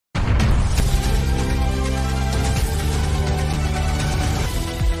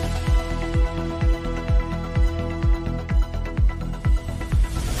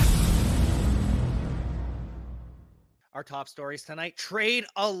Our top stories tonight. Trade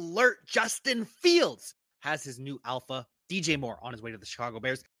alert. Justin Fields has his new alpha, DJ Moore, on his way to the Chicago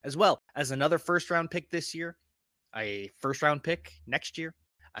Bears, as well as another first-round pick this year, a first-round pick next year,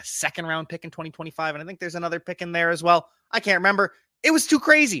 a second-round pick in 2025, and I think there's another pick in there as well. I can't remember. It was too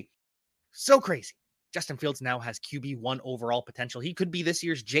crazy. So crazy. Justin Fields now has QB1 overall potential. He could be this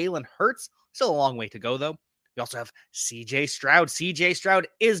year's Jalen Hurts. Still a long way to go, though. We also have CJ Stroud. CJ Stroud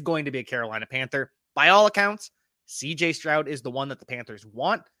is going to be a Carolina Panther. By all accounts, CJ Stroud is the one that the Panthers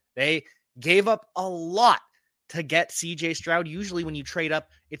want. They gave up a lot to get CJ Stroud. Usually when you trade up,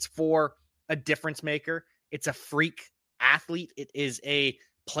 it's for a difference maker. It's a freak athlete. It is a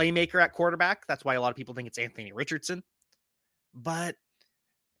playmaker at quarterback. That's why a lot of people think it's Anthony Richardson. But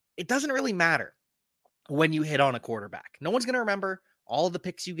it doesn't really matter when you hit on a quarterback. No one's going to remember all the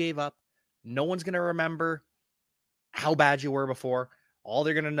picks you gave up. No one's going to remember how bad you were before. All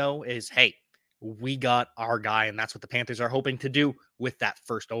they're going to know is, hey, we got our guy, and that's what the Panthers are hoping to do with that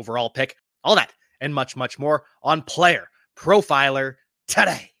first overall pick. All that and much, much more on Player Profiler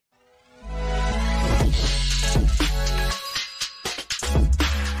today.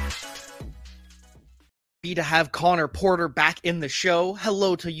 Happy to have Connor Porter back in the show.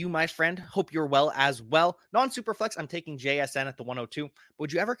 Hello to you, my friend. Hope you're well as well. Non-Superflex, I'm taking JSN at the 102. But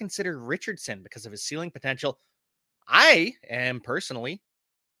would you ever consider Richardson because of his ceiling potential? I am personally,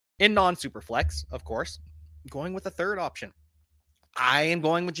 in non-Superflex, of course, going with a third option. I am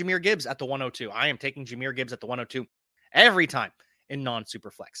going with Jahmyr Gibbs at the 102. I am taking Jahmyr Gibbs at the 102 every time in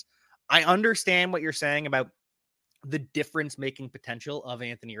non-Superflex. I understand what you're saying about the difference-making potential of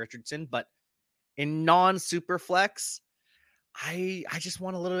Anthony Richardson, but in non-Superflex, I just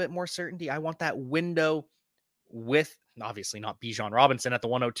want a little bit more certainty. I want that window with, obviously not Bijan Robinson at the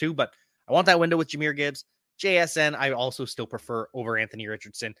 102, but I want that window with Jahmyr Gibbs. JSN, I also still prefer over Anthony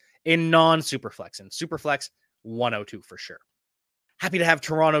Richardson in non-Superflex. And Superflex, 102 for sure. Happy to have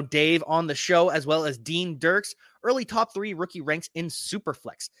Toronto Dave on the show, as well as Dean Dirks. Early top 3 rookie ranks in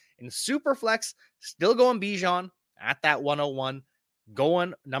Superflex. In Superflex, still going Bijan at that 101.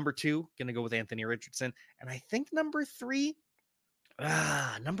 Going number 2, going to go with Anthony Richardson. And I think number 3,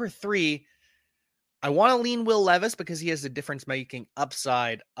 I want to lean Will Levis because he has the difference-making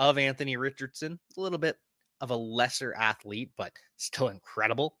upside of Anthony Richardson. A little bit of a lesser athlete, but still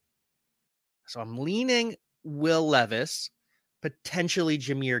incredible. So I'm leaning Will Levis, potentially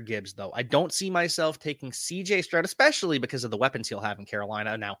Jahmyr Gibbs, though. I don't see myself taking CJ Stroud, especially because of the weapons he'll have in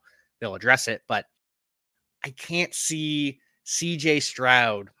Carolina. Now, they'll address it, but I can't see CJ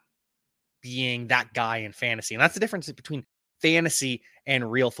Stroud being that guy in fantasy. And that's the difference between fantasy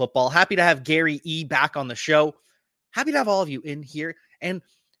and real football. Happy to have Gary E back on the show. Happy to have all of you in here, and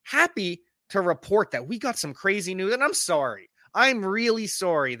happy to report that we got some crazy news. And I'm sorry. I'm really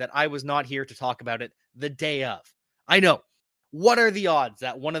sorry that I was not here to talk about it the day of. I know. What are the odds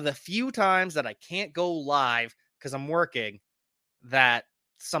that one of the few times that I can't go live because I'm working, that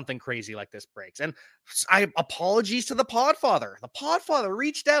something crazy like this breaks? And I apologies to the Podfather. The Podfather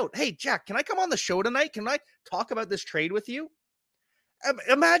reached out. Hey, Jack, can I come on the show tonight? Can I talk about this trade with you?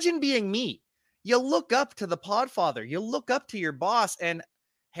 Imagine being me. You look up to the Podfather. You look up to your boss and,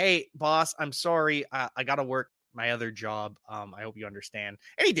 hey, boss, I'm sorry. I got to work my other job. I hope you understand.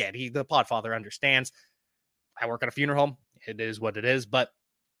 And he did. The Podfather understands. I work at a funeral home. It is what it is. But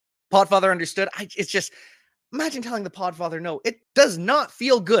Podfather understood. It's just, imagine telling the Podfather no. It does not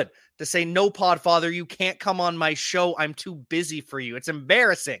feel good to say, no, Podfather, you can't come on my show. I'm too busy for you. It's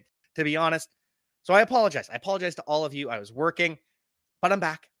embarrassing, to be honest. So I apologize. I apologize to all of you. I was working, but I'm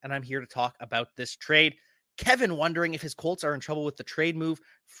back, and I'm here to talk about this trade. Kevin wondering if his Colts are in trouble with the trade move.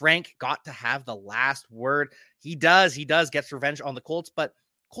 Frank got to have the last word. He does. He gets revenge on the Colts, but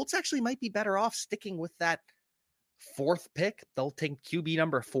Colts actually might be better off sticking with that 4th pick. They'll take QB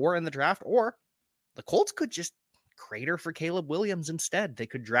number 4 in the draft, or the Colts could just crater for Caleb Williams instead. They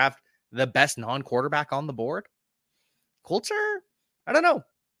could draft the best non-quarterback on the board. Colts are, I don't know.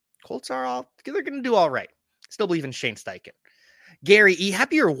 Colts are they're going to do all right. Still believe in Shane Steichen. Gary E.,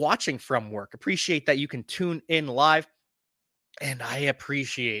 happy you're watching from work. Appreciate that you can tune in live. And I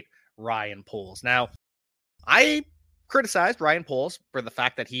appreciate Ryan Poles. Now, I criticized Ryan Poles for the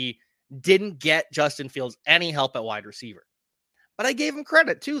fact that he didn't get Justin Fields any help at wide receiver. But I gave him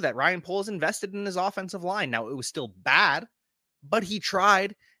credit, too, that Ryan Poles invested in his offensive line. Now, it was still bad, but he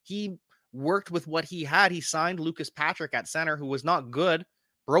tried. He worked with what he had. He signed Lucas Patrick at center, who was not good,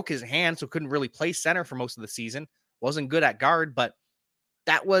 broke his hand, so couldn't really play center for most of the season. Wasn't good at guard, but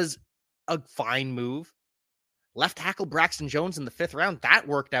that was a fine move. Left tackle Braxton Jones in the 5th round. That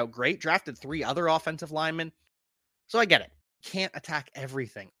worked out great. Drafted 3 other offensive linemen. So I get it. can't attack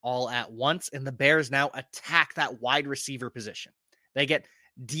everything all at once, and the Bears now attack that wide receiver position. They get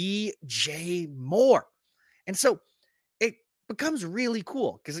DJ Moore. And so it becomes really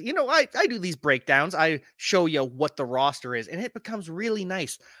cool because, I do these breakdowns. I show you what the roster is, and it becomes really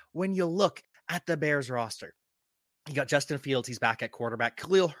nice when you look at the Bears roster. You got Justin Fields. He's back at quarterback.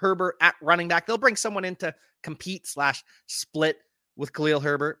 Khalil Herbert at running back. They'll bring someone in to compete/split with Khalil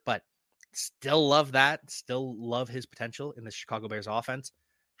Herbert, but still love that. Still love his potential in the Chicago Bears offense.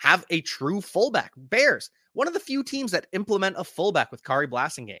 Have a true fullback. Bears, one of the few teams that implement a fullback with Kari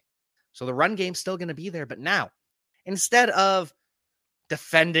Blasingame. So the run game's still going to be there. But now, instead of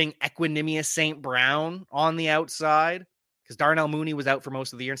defending Equanimous St. Brown on the outside, because Darnell Mooney was out for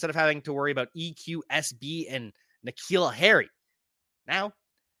most of the year, instead of having to worry about EQSB and N'Keal Harry, now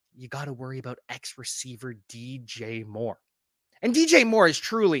you got to worry about ex-receiver DJ Moore. And DJ Moore is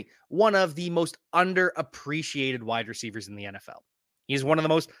truly one of the most underappreciated wide receivers in the NFL. He's one of the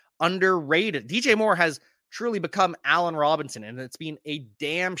most underrated. DJ Moore has truly become Allen Robinson, and it's been a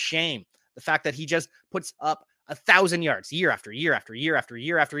damn shame the fact that he just puts up 1,000 yards year after year after year after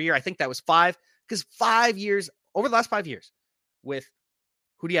year after year. I think that was 5, because 5 years, over the last 5 years, with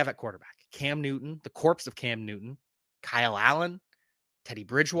who do you have at quarterback? Cam Newton, the corpse of Cam Newton, Kyle Allen, Teddy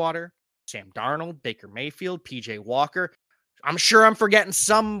Bridgewater, Sam Darnold, Baker Mayfield, PJ Walker. I'm sure I'm forgetting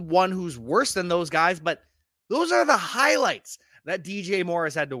someone who's worse than those guys, but those are the highlights that DJ Moore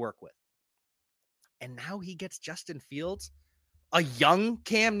has had to work with. And now he gets Justin Fields, a young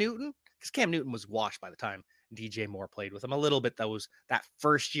Cam Newton, because Cam Newton was washed by the time DJ Moore played with him. A little bit that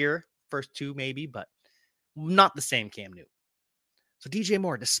first year, first 2 maybe, but not the same Cam Newton. So DJ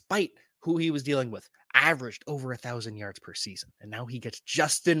Moore, despite who he was dealing with, averaged over 1,000 yards per season. And now he gets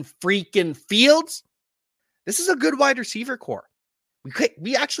Justin freaking Fields. This is a good wide receiver core.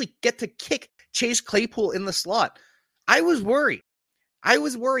 We actually get to kick Chase Claypool in the slot. I was worried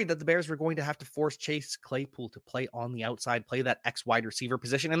that the Bears were going to have to force Chase Claypool to play on the outside, play that X wide receiver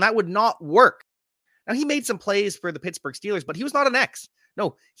position, and that would not work. Now, he made some plays for the Pittsburgh Steelers, but he was not an X.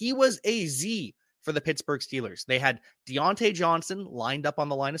 No, he was a Z for the Pittsburgh Steelers. They had Deontay Johnson lined up on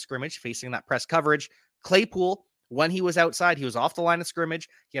the line of scrimmage, facing that press coverage. Claypool, when he was outside, he was off the line of scrimmage.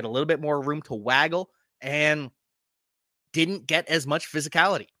 He had a little bit more room to waggle and didn't get as much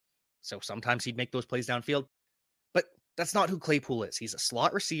physicality. So sometimes he'd make those plays downfield. But that's not who Claypool is. He's a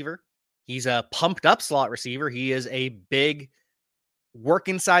slot receiver. He's a pumped up slot receiver. He is a big work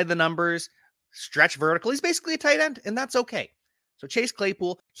inside the numbers, stretch vertical. He's basically a tight end, and that's okay. So Chase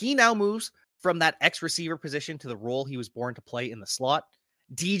Claypool, he now moves from that X receiver position to the role he was born to play in the slot.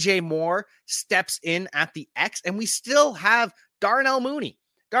 DJ Moore steps in at the X, and we still have Darnell Mooney.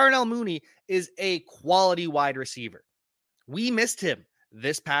 Darnell Mooney is a quality wide receiver. We missed him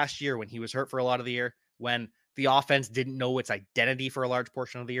this past year when he was hurt for a lot of the year, when the offense didn't know its identity for a large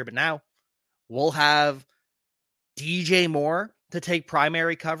portion of the year. But now we'll have DJ Moore to take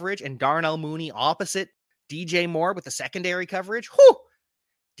primary coverage and Darnell Mooney opposite DJ Moore with the secondary coverage. Whew!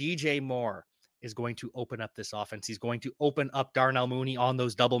 DJ Moore is going to open up this offense. He's going to open up Darnell Mooney on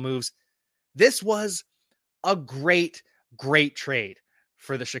those double moves. This was a great, great trade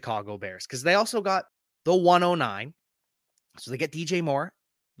for the Chicago Bears because they also got the 109. So they get DJ Moore,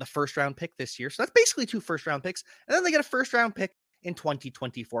 the first round pick this year. So that's basically 2 first round picks. And then they get a first round pick in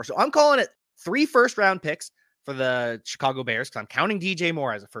 2024. So I'm calling it 3 first round picks for the Chicago Bears because I'm counting DJ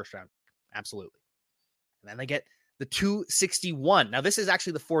Moore as a first round pick. Absolutely. And then they get the 261. Now this is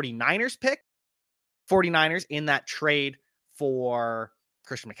actually the 49ers pick. 49ers in that trade for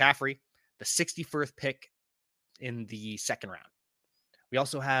Christian McCaffrey, the 61st pick in the second round. We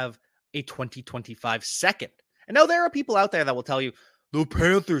also have a 2025 second. And now there are people out there that will tell you the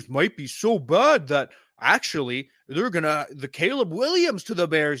Panthers might be so bad that actually they're going to the Caleb Williams to the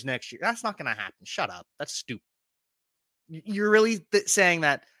Bears next year. That's not going to happen. Shut up. That's stupid. You're really saying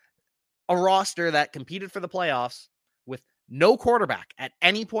that a roster that competed for the playoffs with no quarterback at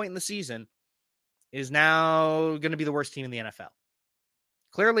any point in the season is now going to be the worst team in the NFL.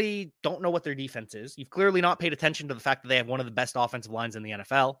 Clearly don't know what their defense is. You've clearly not paid attention to the fact that they have one of the best offensive lines in the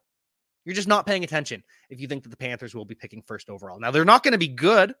NFL. You're just not paying attention if you think that the Panthers will be picking first overall. Now, they're not going to be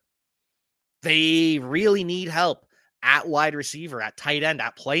good. They really need help at wide receiver, at tight end,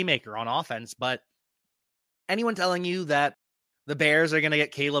 at playmaker on offense. But anyone telling you that the Bears are going to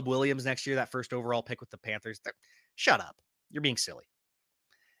get Caleb Williams next year, that first overall pick with the Panthers, shut up. You're being silly.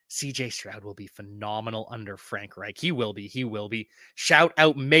 CJ Stroud will be phenomenal under Frank Reich. He will be. He will be. Shout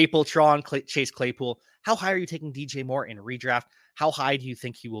out Mapletron, Chase Claypool. How high are you taking DJ Moore in redraft? How high do you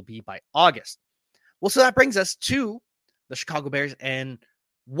think he will be by August? Well, so that brings us to the Chicago Bears and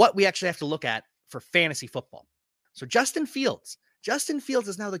what we actually have to look at for fantasy football. So Justin Fields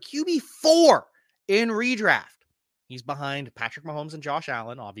is now the QB4 in redraft. He's behind Patrick Mahomes and Josh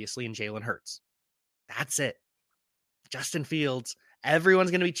Allen, obviously, and Jalen Hurts. That's it. Justin Fields,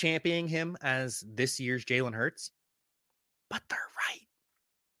 everyone's going to be championing him as this year's Jalen Hurts. But they're right.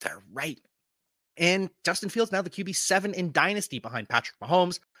 They're right. And Justin Fields now the QB7 in Dynasty behind Patrick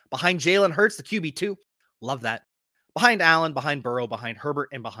Mahomes, behind Jalen Hurts, the QB2. Love that. Behind Allen, behind Burrow, behind Herbert,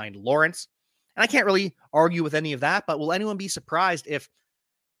 and behind Lawrence. And I can't really argue with any of that, but will anyone be surprised if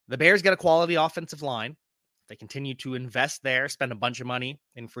the Bears get a quality offensive line? They continue to invest there, spend a bunch of money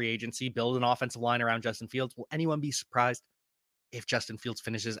in free agency, build an offensive line around Justin Fields. Will anyone be surprised if Justin Fields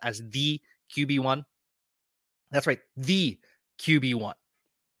finishes as the QB1? That's right, the QB1.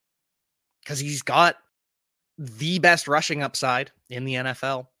 Because he's got the best rushing upside in the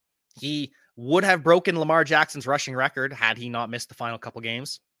NFL. He would have broken Lamar Jackson's rushing record had he not missed the final couple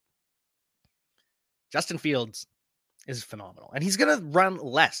games. Justin Fields is phenomenal. And he's going to run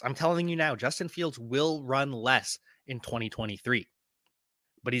less. I'm telling you now, Justin Fields will run less in 2023.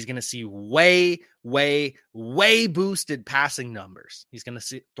 But he's going to see way boosted passing numbers. He's going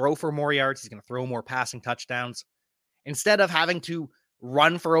to throw for more yards. He's going to throw more passing touchdowns. Instead of having to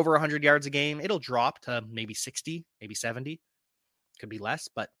run for over 100 yards a game, it'll drop to maybe 60, maybe 70. Could be less,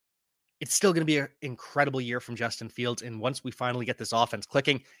 but it's still going to be an incredible year from Justin Fields. And once we finally get this offense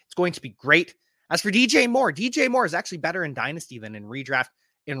clicking, it's going to be great. As for DJ Moore is actually better in Dynasty than in redraft.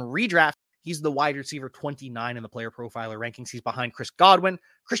 In redraft, he's the wide receiver 29 in the player profiler rankings. He's behind Chris Godwin,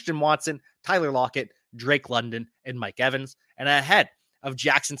 Christian Watson, Tyler Lockett, Drake London, and Mike Evans, and ahead of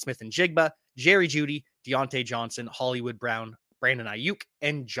Jackson Smith and Jigba, Jerry Jeudy, Deontay Johnson, Hollywood Brown, Brandon Ayuk,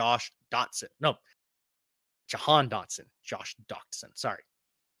 and Jahan Dotson. Sorry.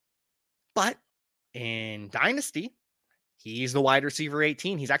 But in Dynasty, he's the wide receiver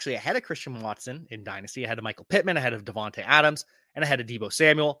 18. He's actually ahead of Christian Watson in Dynasty, ahead of Michael Pittman, ahead of Devontae Adams, and ahead of Deebo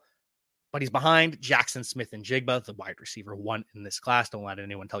Samuel. But he's behind Jackson Smith and Jigba, the wide receiver 1 in this class. Don't let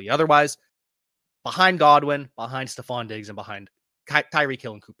anyone tell you otherwise. Behind Godwin, behind Stephon Diggs, and behind Tyreek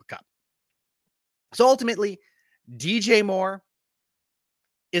Hill and Cooper Kupp. So ultimately, DJ Moore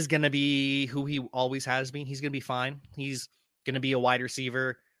is going to be who he always has been. He's going to be fine. He's going to be a wide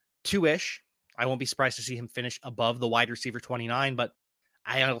receiver 2-ish. I won't be surprised to see him finish above the wide receiver 29, but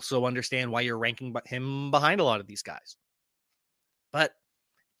I also understand why you're ranking him behind a lot of these guys. But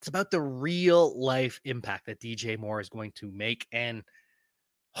it's about the real life impact that DJ Moore is going to make, and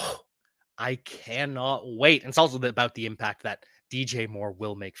I cannot wait. And it's also about the impact that DJ Moore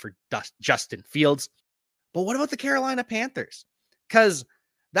will make for Justin Fields. But what about the Carolina Panthers? Because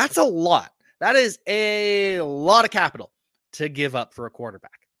that's a lot. That is a lot of capital to give up for a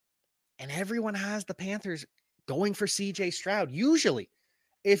quarterback. And everyone has the Panthers going for CJ Stroud. Usually,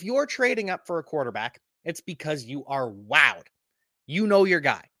 if you're trading up for a quarterback, it's because you are wowed. You know your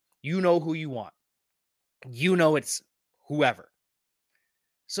guy. You know who you want. You know it's whoever.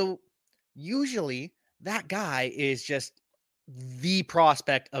 So usually that guy is just the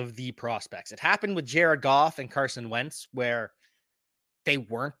prospect of the prospects. It happened with Jared Goff and Carson Wentz where they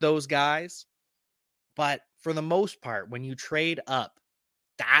weren't those guys. But for the most part, when you trade up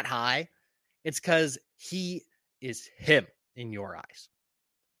that high, it's because he is him in your eyes.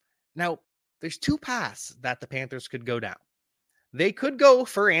 Now, there's 2 paths that the Panthers could go down. They could go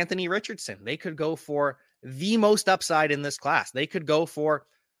for Anthony Richardson. They could go for the most upside in this class. They could go for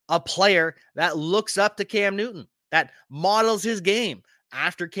a player that looks up to Cam Newton, that models his game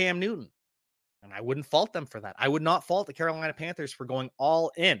after Cam Newton. And I wouldn't fault them for that. I would not fault the Carolina Panthers for going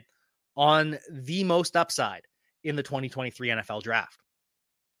all in on the most upside in the 2023 NFL draft.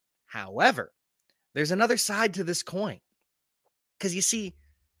 However, there's another side to this coin. Because you see,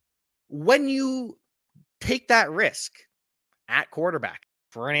 when you take that risk at quarterback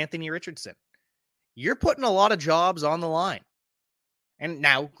for an Anthony Richardson, you're putting a lot of jobs on the line. And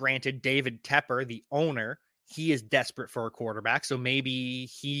now, granted, David Tepper, the owner, he is desperate for a quarterback. So maybe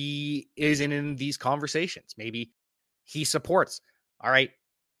he isn't in these conversations. Maybe he supports, all right,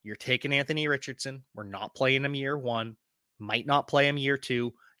 you're taking Anthony Richardson. We're not playing him year 1, might not play him year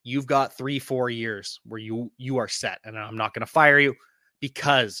 2. You've got 3-4 years where you are set. And I'm not going to fire you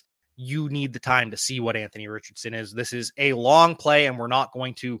because you need the time to see what Anthony Richardson is. This is a long play, and we're not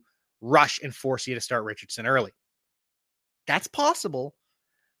going to rush and force you to start Richardson early. That's possible,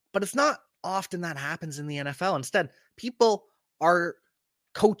 but it's not often that happens in the NFL. Instead, people are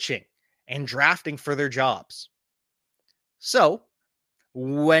coaching and drafting for their jobs. So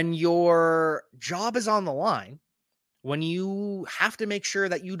when your job is on the line, when you have to make sure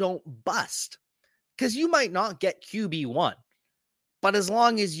that you don't bust, because you might not get QB1, but as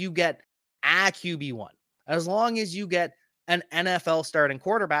long as you get a QB1, As long as you get an NFL starting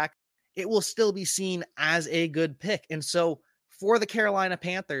quarterback, it will still be seen as a good pick. And so for the Carolina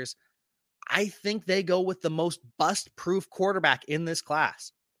Panthers, I think they go with the most bust-proof quarterback in this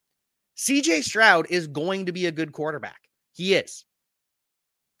class. CJ Stroud is going to be a good quarterback. He is.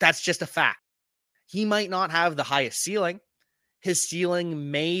 That's just a fact. He might not have the highest ceiling. His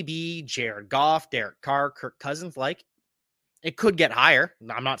ceiling may be Jared Goff, Derek Carr, Kirk Cousins like. It could get higher.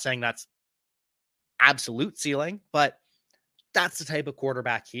 I'm not saying that's absolute ceiling, but that's the type of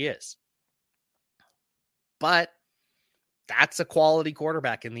quarterback he is. But that's a quality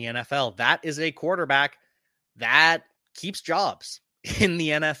quarterback in the NFL. That is a quarterback that keeps jobs in the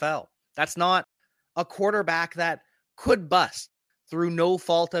NFL. That's not a quarterback that could bust through no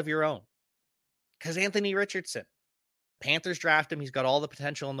fault of your own. Because Anthony Richardson, Panthers draft him. He's got all the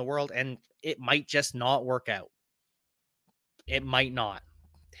potential in the world, and it might just not work out. It might not.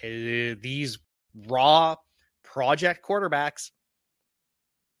 These raw project quarterbacks,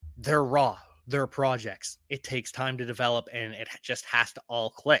 they're raw. They're projects. It takes time to develop, and it just has to all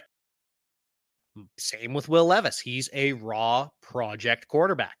click. Same with Will Levis. He's a raw project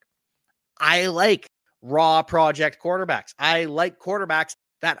quarterback. I like raw project quarterbacks. I like quarterbacks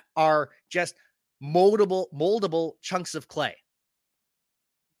that are just moldable chunks of clay.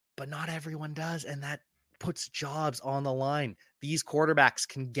 But not everyone does, and that puts jobs on the line. These quarterbacks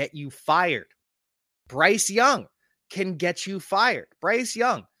can get you fired. Bryce Young can get you fired. Bryce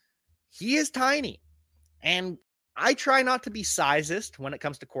Young, he is tiny. And I try not to be sizist when it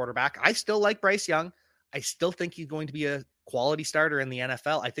comes to quarterback. I still like Bryce Young. I still think he's going to be a quality starter in the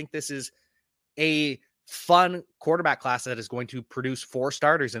NFL. I think this is a fun quarterback class that is going to produce 4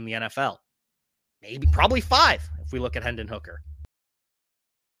 starters in the NFL. Probably 5 if we look at Hendon Hooker.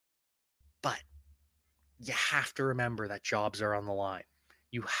 But you have to remember that jobs are on the line.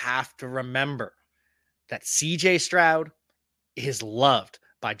 You have to remember that CJ Stroud is loved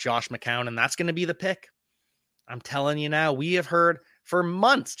by Josh McCown, and that's going to be the pick. I'm telling you now, we have heard for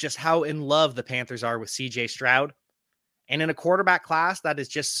months just how in love the Panthers are with CJ Stroud. And in a quarterback class that is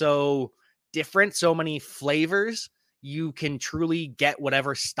just so different, so many flavors, you can truly get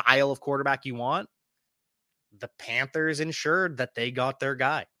whatever style of quarterback you want. The Panthers ensured that they got their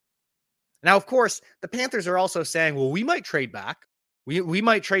guy. Now, of course, the Panthers are also saying, well, we might trade back. We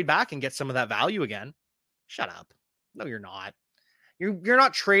might trade back and get some of that value again. Shut up. No, you're not. You're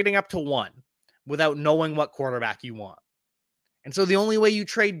not trading up to 1 without knowing what quarterback you want. And so the only way you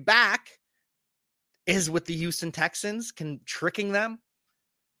trade back is with the Houston Texans, tricking them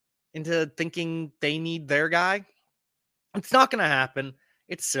into thinking they need their guy. It's not going to happen.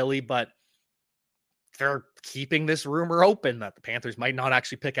 It's silly, but they're keeping this rumor open that the Panthers might not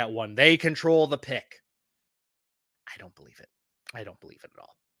actually pick at 1. They control the pick. I don't believe it. I don't believe it at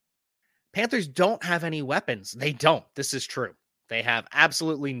all. Panthers don't have any weapons. They don't. This is true. They have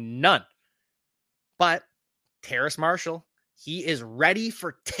absolutely none. But Terrace Marshall, he is ready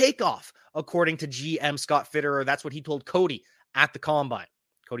for takeoff, according to GM Scott Fitterer. That's what he told Cody at the Combine.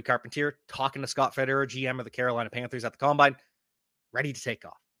 Cody Carpentier talking to Scott Fitterer, GM of the Carolina Panthers at the Combine, ready to take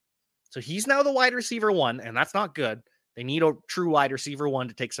off. So he's now the wide receiver 1, and that's not good. They need a true wide receiver 1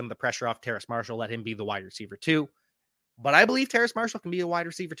 to take some of the pressure off Terrace Marshall, let him be the wide receiver 2. But I believe Terrace Marshall can be a wide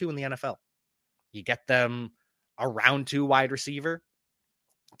receiver 2 in the NFL. You get them a round 2 wide receiver,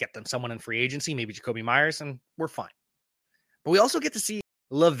 get them someone in free agency, maybe Jacoby Myers, and we're fine. But we also get to see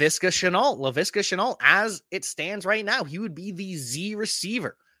Laviska Shenault. Laviska Shenault, as it stands right now, he would be the Z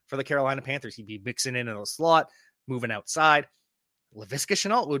receiver for the Carolina Panthers. He'd be mixing in a slot, moving outside. Laviska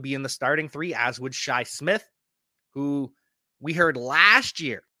Shenault would be in the starting 3, as would Shi Smith, who we heard last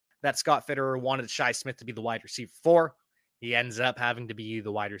year that Scott Fitterer wanted Shi Smith to be the wide receiver 4. He ends up having to be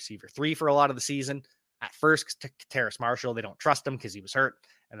the wide receiver 3 for a lot of the season. At first, Terrace Marshall, they don't trust him because he was hurt.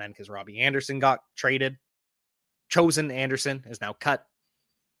 And then because Robbie Anderson got traded. Chosen Anderson is now cut.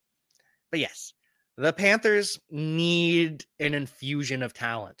 But yes, the Panthers need an infusion of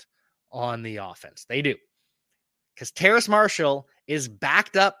talent on the offense. They do. Because Terrace Marshall is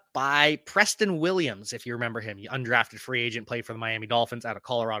backed up by Preston Williams, if you remember him. He undrafted free agent, played for the Miami Dolphins out of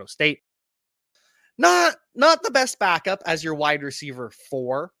Colorado State. Not the best backup as your wide receiver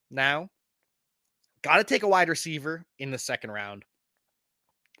 4 now. Got to take a wide receiver in the second round.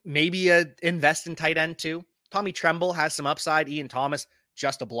 Maybe invest in tight end too. Tommy Tremble has some upside. Ian Thomas,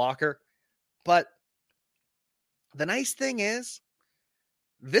 just a blocker. But the nice thing is,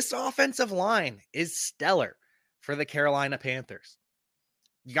 this offensive line is stellar for the Carolina Panthers.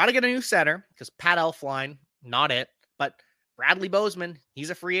 You got to get a new center because Pat Elflein, not it. But Bradley Bozeman, he's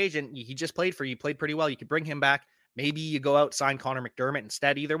a free agent. He just played for you. Played pretty well. You could bring him back. Maybe you go out, sign Connor McDermott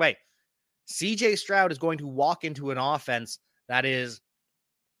instead. Either way, CJ Stroud is going to walk into an offense that is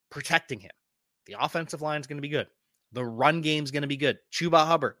protecting him. The offensive line is going to be good. The run game is going to be good. Chuba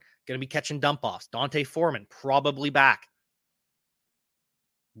Hubbard going to be catching dump offs. Dante Foreman probably back.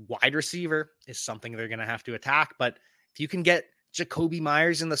 Wide receiver is something they're going to have to attack. But if you can get Jacoby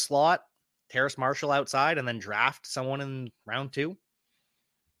Myers in the slot, Terrace Marshall outside, and then draft someone in round 2,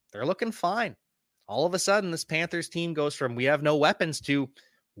 they're looking fine. All of a sudden, this Panthers team goes from we have no weapons to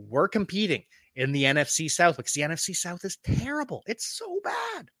we're competing in the NFC South, because the NFC South is terrible. It's so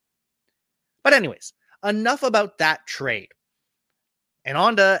bad. But anyways, enough about that trade. And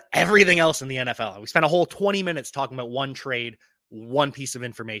on to everything else in the NFL. We spent a whole 20 minutes talking about one trade, one piece of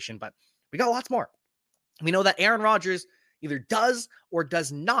information, but we got lots more. We know that Aaron Rodgers either does or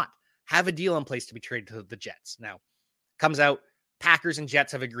does not have a deal in place to be traded to the Jets. Now, comes out, Packers and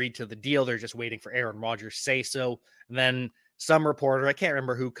Jets have agreed to the deal. They're just waiting for Aaron Rodgers to say so. And then some reporter, I can't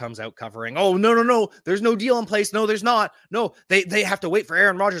remember who, comes out covering, oh, no, there's no deal in place. No, there's not. No, they have to wait for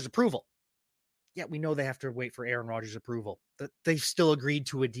Aaron Rodgers' approval. Yeah, we know they have to wait for Aaron Rodgers' approval. They've still agreed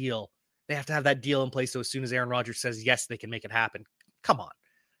to a deal. They have to have that deal in place, so as soon as Aaron Rodgers says yes, they can make it happen. Come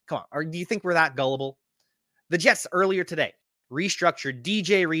on. Or do you think we're that gullible? The Jets earlier today restructured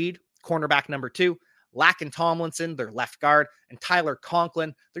DJ Reed, cornerback number 2, Laken Tomlinson, their left guard, and Tyler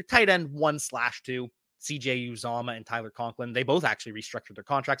Conklin, their tight end 1/2. CJ Uzama and Tyler Conklin, they both actually restructured their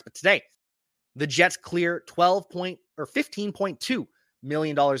contracts. But today, the Jets clear $15.2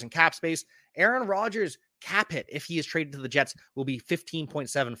 million in cap space. Aaron Rodgers' cap hit, if he is traded to the Jets, will be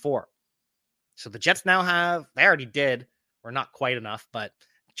 15.74. So the Jets now have, they already did, or not quite enough, but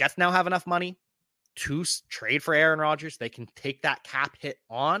Jets now have enough money to trade for Aaron Rodgers. They can take that cap hit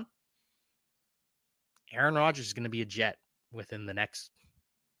on. Aaron Rodgers is going to be a Jet within the next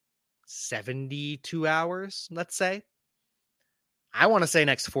 72 hours, let's say. I want to say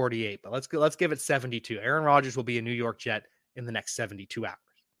next 48, but let's give it 72. Aaron Rodgers will be a New York Jet in the next 72 hours.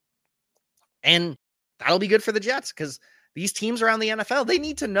 And that'll be good for the Jets, because these teams around the NFL, they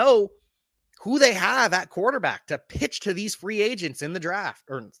need to know who they have at quarterback to pitch to these free agents in the draft,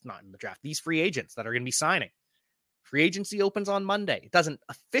 or not in the draft, these free agents that are going to be signing. Free agency opens on Monday. It doesn't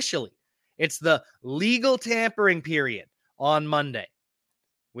officially. It's the legal tampering period on Monday,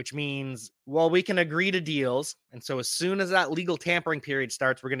 which means, well, we can agree to deals. And so as soon as that legal tampering period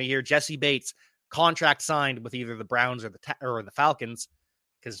starts, we're going to hear Jesse Bates contract signed with either the Browns or the Falcons,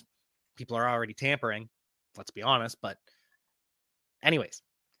 because people are already tampering, let's be honest. But anyways,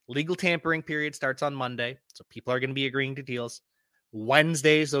 legal tampering period starts on Monday, so people are going to be agreeing to deals.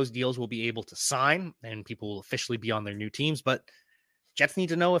 Wednesdays, those deals will be able to sign, and people will officially be on their new teams. But Jets need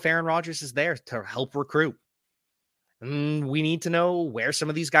to know if Aaron Rodgers is there to help recruit. And we need to know where some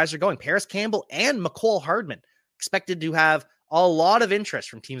of these guys are going. Paris Campbell and McCole Hardman expected to have a lot of interest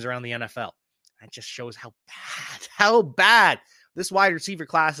from teams around the NFL. That just shows how bad this wide receiver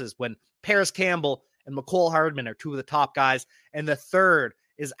class is, when Paris Campbell and McCole Hardman are two of the top guys, and the third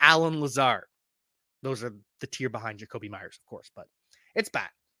is Alan Lazard. Those are the tier behind Jacoby Myers, of course, but it's bad.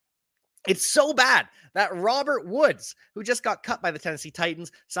 It's so bad that Robert Woods, who just got cut by the Tennessee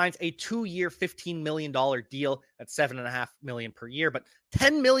Titans, signs a 2-year, $15 million deal at $7.5 million per year, but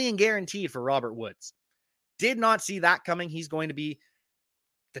 $10 million guaranteed for Robert Woods. Did not see that coming. He's going to be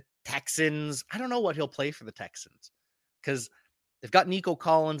the Texans. I don't know what he'll play for the Texans, because they've got Nico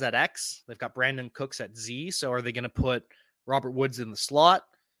Collins at X. They've got Brandon Cooks at Z. So are they going to put Robert Woods in the slot,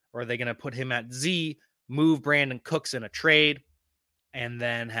 or are they going to put him at Z, move Brandon Cooks in a trade, and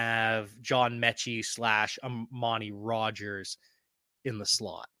then have John Mechie / Amani Rodgers in the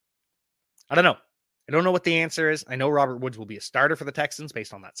slot? I don't know. I don't know what the answer is. I know Robert Woods will be a starter for the Texans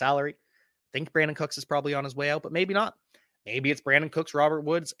based on that salary. I think Brandon Cooks is probably on his way out, but maybe not. Maybe it's Brandon Cooks, Robert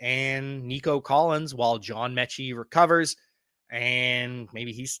Woods, and Nico Collins while John Mechie recovers, and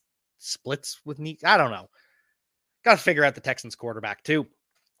maybe he splits with Nico. I don't know. Got to figure out the Texans quarterback too.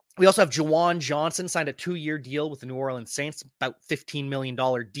 We also have Juwan Johnson signed a 2-year deal with the New Orleans Saints, about $15 million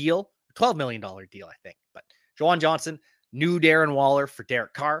deal, $12 million deal, I think. But Juwan Johnson, new Darren Waller for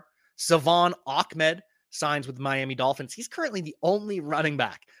Derek Carr. Savon Ahmed signs with the Miami Dolphins. He's currently the only running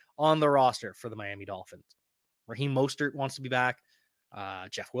back on the roster for the Miami Dolphins. Raheem Mostert wants to be back.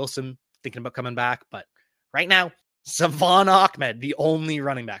 Jeff Wilson thinking about coming back. But right now, Savon Ahmed, the only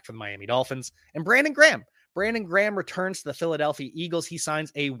running back for the Miami Dolphins. And Brandon Graham. Brandon Graham returns to the Philadelphia Eagles. He signs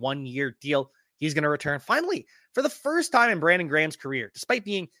a 1-year deal. He's going to return finally for the first time in Brandon Graham's career, despite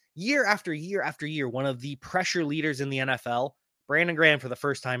being year after year after year one of the pressure leaders in the NFL. Brandon Graham, for the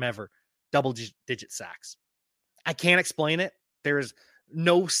first time ever, double-digit sacks. I can't explain it. There is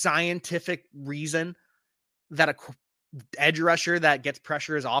no scientific reason that edge rusher that gets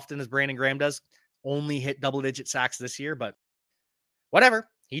pressure as often as Brandon Graham does. Only hit double-digit sacks this year, but whatever.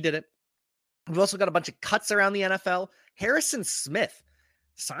 He did it. We've also got a bunch of cuts around the NFL. Harrison Smith.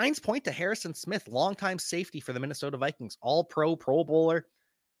 Signs point to Harrison Smith, longtime safety for the Minnesota Vikings, all-pro, Pro Bowler.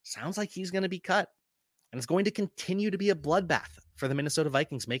 Sounds like he's going to be cut. And it's going to continue to be a bloodbath for the Minnesota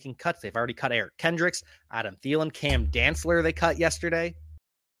Vikings making cuts. They've already cut Eric Kendricks, Adam Thielen, Cam Dantzler they cut yesterday.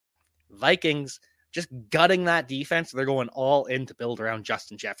 Vikings just gutting that defense. They're going all in to build around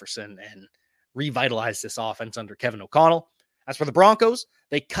Justin Jefferson and revitalize this offense under Kevin O'Connell. As for the Broncos,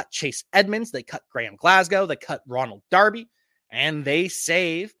 they cut Chase Edmonds, they cut Graham Glasgow, they cut Ronald Darby, and they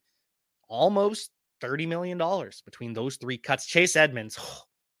save almost $30 million between those three cuts. Chase Edmonds,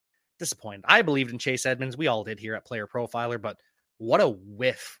 disappointed. I believed in Chase Edmonds. We all did here at Player Profiler, but what a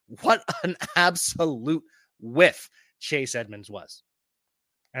whiff. What an absolute whiff Chase Edmonds was.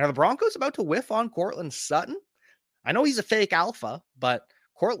 And are the Broncos about to whiff on Courtland Sutton? I know he's a fake alpha, but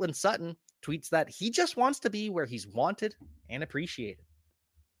Courtland Sutton tweets that he just wants to be where he's wanted and appreciated.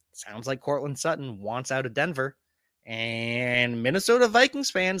 Sounds like Courtland Sutton wants out of Denver, and Minnesota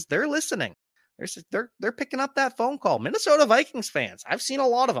Vikings fans, they're listening. They're picking up that phone call. Minnesota Vikings fans, I've seen a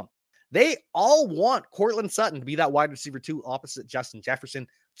lot of them. They all want Courtland Sutton to be that wide receiver 2 opposite Justin Jefferson.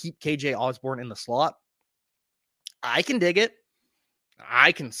 Keep KJ Osborne in the slot. I can dig it.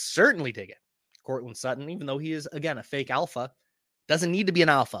 I can certainly dig it. Courtland Sutton, even though he is, again, a fake alpha, doesn't need to be an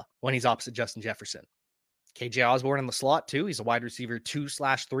alpha when he's opposite Justin Jefferson. KJ Osborne in the slot, too. He's a wide receiver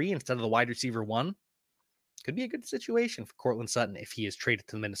 2/3 instead of the wide receiver 1. Could be a good situation for Courtland Sutton if he is traded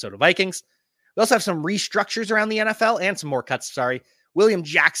to the Minnesota Vikings. We also have some restructures around the NFL and some more cuts, William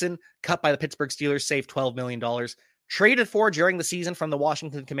Jackson, cut by the Pittsburgh Steelers, saved $12 million. Traded for during the season from the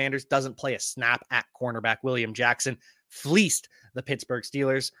Washington Commanders, doesn't play a snap at cornerback. William Jackson fleeced the Pittsburgh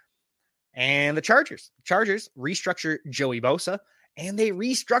Steelers. And the Chargers restructure Joey Bosa, and they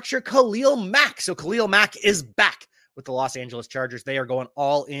restructure Khalil Mack. So Khalil Mack is back with the Los Angeles Chargers. They are going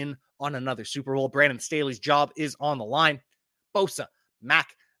all in on another Super Bowl. Brandon Staley's job is on the line. Bosa,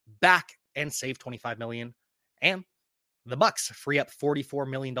 Mack, back and save $25 million. And the Bucks free up $44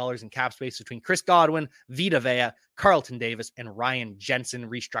 million in cap space between Chris Godwin, Vita Vea, Carlton Davis, and Ryan Jensen.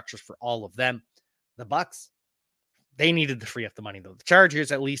 Restructures for all of them. The Bucks, they needed to free up the money, though. The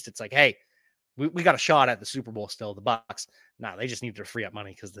Chargers, at least, it's like, hey, we got a shot at the Super Bowl still. The Bucks, no, they just needed to free up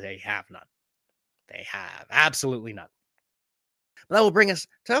money because they have none. They have absolutely none. But that will bring us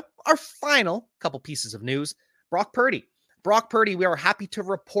to our final couple pieces of news. Brock Purdy, we are happy to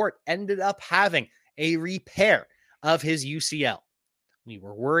report, ended up having a repair of his UCL. We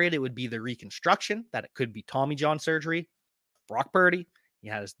were worried it would be the reconstruction, that it could be Tommy John surgery. Brock Purdy, he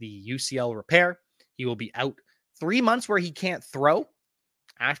has the UCL repair. He will be out 3 months where he can't throw.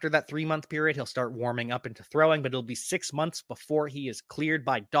 After that 3-month period, he'll start warming up into throwing, but it'll be 6 months before he is cleared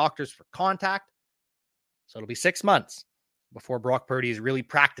by doctors for contact. So it'll be 6 months before Brock Purdy is really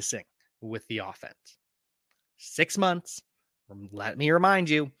practicing with the offense. 6 months, let me remind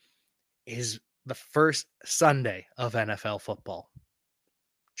you, is the first Sunday of NFL football.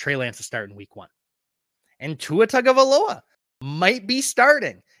 Trey Lance is starting week 1. And Tua Tagovailoa might be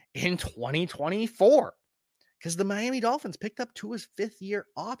starting in 2024 because the Miami Dolphins picked up Tua's 5th-year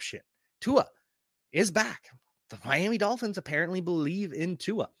option. Tua is back. The Miami Dolphins apparently believe in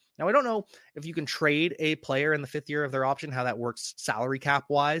Tua. Now, I don't know if you can trade a player in the 5th year of their option, how that works salary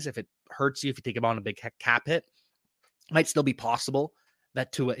cap-wise. If it hurts you, if you take him on a big cap hit, it might still be possible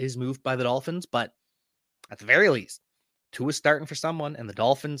that Tua is moved by the Dolphins, but at the very least, Tua's starting for someone, and the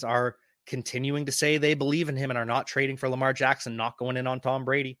Dolphins are continuing to say they believe in him and are not trading for Lamar Jackson, not going in on Tom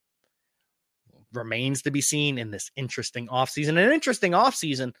Brady. Remains to be seen in this interesting offseason. An interesting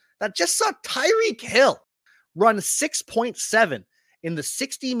offseason that just saw Tyreek Hill run 6.7 in the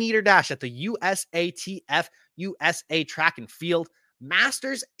 60-meter dash at the USATF USA Track and Field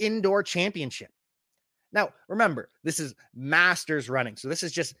Masters Indoor Championship. Now, remember, this is masters running. So this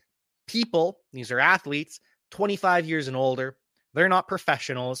is just people. These are athletes, 25 years and older. They're not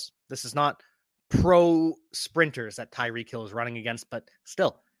professionals. This is not pro sprinters that Tyreek Hill is running against, but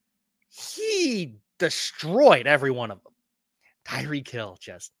still, he destroyed every one of them. Tyreek Hill,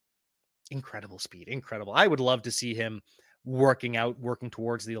 just incredible speed, incredible. I would love to see him working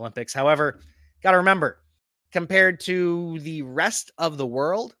towards the Olympics. However, got to remember, compared to the rest of the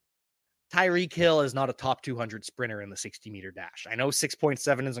world, Tyreek Hill is not a top 200 sprinter in the 60-meter dash. I know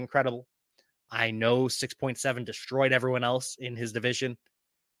 6.7 is incredible. I know 6.7 destroyed everyone else in his division.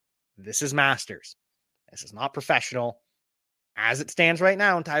 This is masters. This is not professional. As it stands right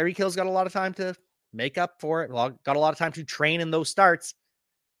now, and Tyreek Hill's got a lot of time to make up for it. Got a lot of time to train in those starts.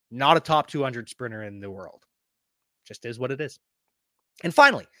 Not a top 200 sprinter in the world. Just is what it is. And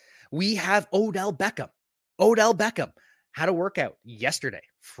finally, we have Odell Beckham. Odell Beckham had a workout yesterday,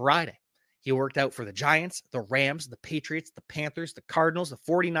 Friday. He worked out for the Giants, the Rams, the Patriots, the Panthers, the Cardinals, the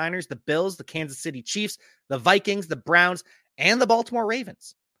 49ers, the Bills, the Kansas City Chiefs, the Vikings, the Browns, and the Baltimore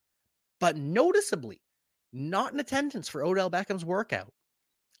Ravens. But noticeably, not in attendance for Odell Beckham's workout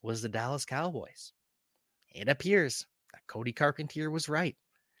was the Dallas Cowboys. It appears that Cody Carpentier was right,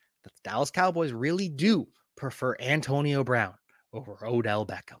 that the Dallas Cowboys really do prefer Antonio Brown over Odell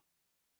Beckham.